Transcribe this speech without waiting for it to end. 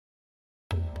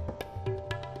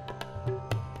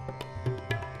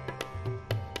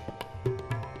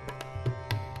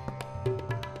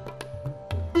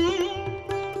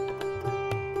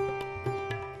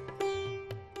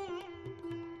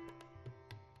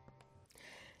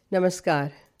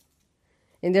Namaskar.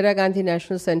 Indira Gandhi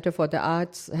National Center for the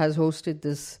Arts has hosted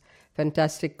this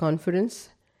fantastic conference.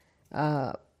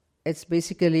 It's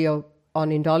basically on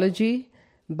Indology,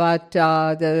 but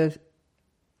the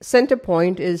center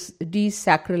point is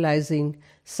desacralizing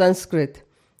Sanskrit.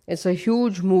 It's a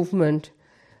huge movement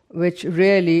which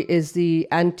really is the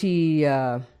anti-Indic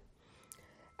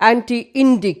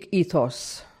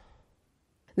ethos.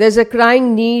 There's a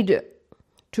crying need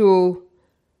to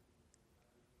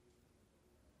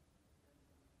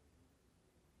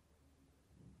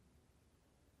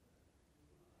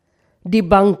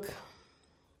debunk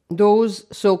those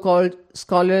so-called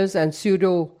scholars and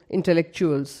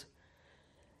pseudo-intellectuals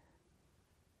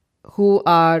who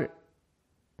are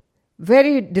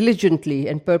very diligently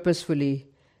and purposefully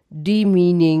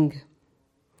demeaning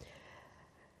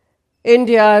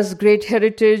India's great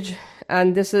heritage,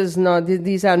 and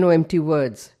these are no empty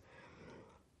words.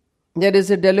 There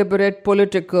is a deliberate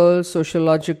political,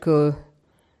 sociological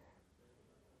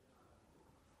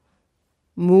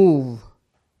move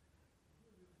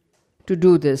to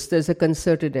do this. There's a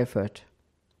concerted effort.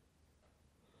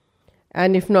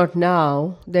 And if not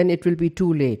now, then it will be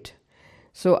too late.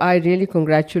 So I really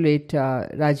congratulate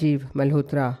Rajiv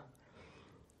Malhotra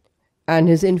and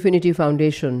his Infinity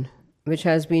Foundation, which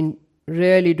has been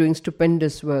really doing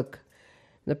stupendous work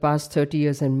the past 30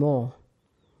 years and more.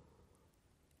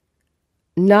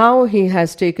 Now he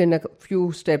has taken a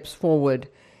few steps forward,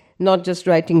 not just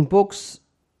writing books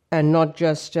and not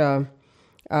just in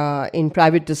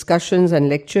private discussions and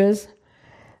lectures,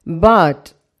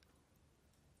 but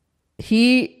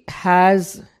he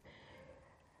has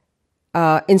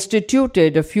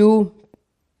instituted a few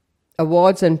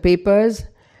awards and papers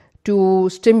to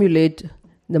stimulate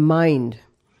the mind,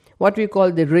 what we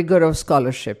call the rigor of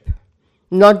scholarship.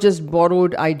 Not just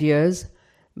borrowed ideas,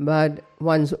 but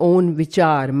one's own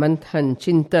vichar, manthan,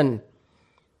 chintan,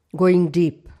 going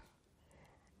deep.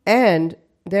 And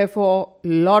therefore, a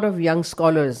lot of young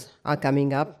scholars are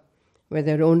coming up with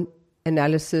their own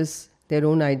analysis, their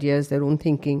own ideas, their own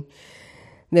thinking,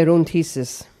 their own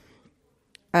thesis.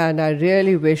 And I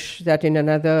really wish that in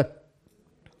another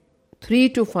 3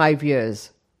 to 5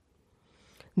 years,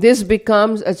 this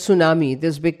becomes a tsunami.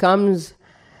 This becomes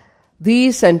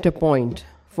the center point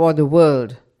for the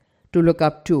world to look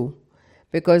up to,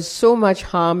 because so much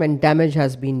harm and damage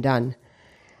has been done.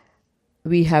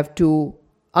 We have to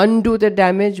undo the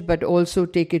damage, but also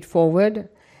take it forward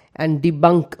and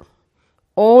debunk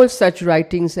all such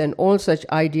writings and all such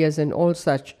ideas and all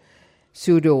such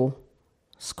pseudo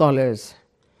scholars.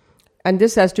 And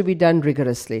this has to be done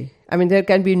rigorously. I mean, there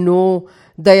can be no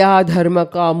daya dharma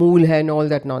ka mool hai and all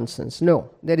that nonsense.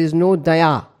 No, there is no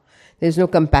daya. There is no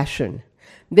compassion.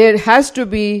 There has to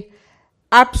be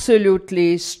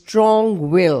absolutely strong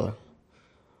will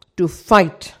to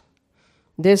fight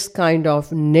this kind of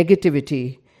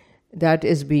negativity that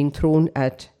is being thrown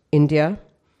at India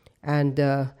and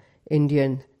the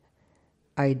Indian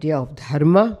idea of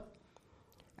dharma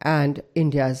and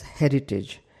India's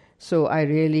heritage. So I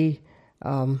really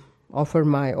offer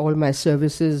all my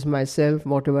services, myself,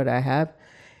 whatever I have.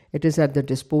 It is at the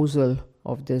disposal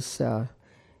of this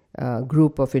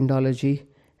group of Indology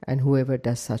and whoever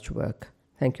does such work.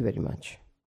 Thank you very much.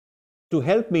 To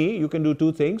help me, you can do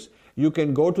two things. You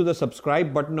can go to the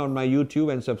subscribe button on my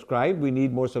YouTube and subscribe. We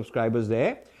need more subscribers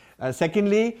there.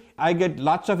 Secondly, I get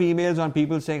lots of emails on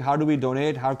people saying, how do we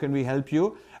donate? How can we help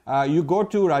you? You go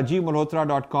to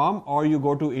rajivmalhotra.com or you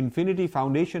go to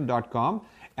infinityfoundation.com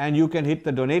and you can hit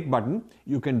the donate button.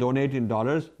 You can donate in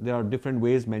dollars. There are different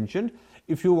ways mentioned.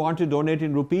 If you want to donate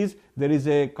in rupees, there is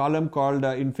a column called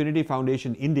Infinity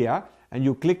Foundation India, and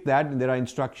you click that and there are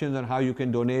instructions on how you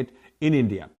can donate in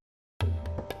India.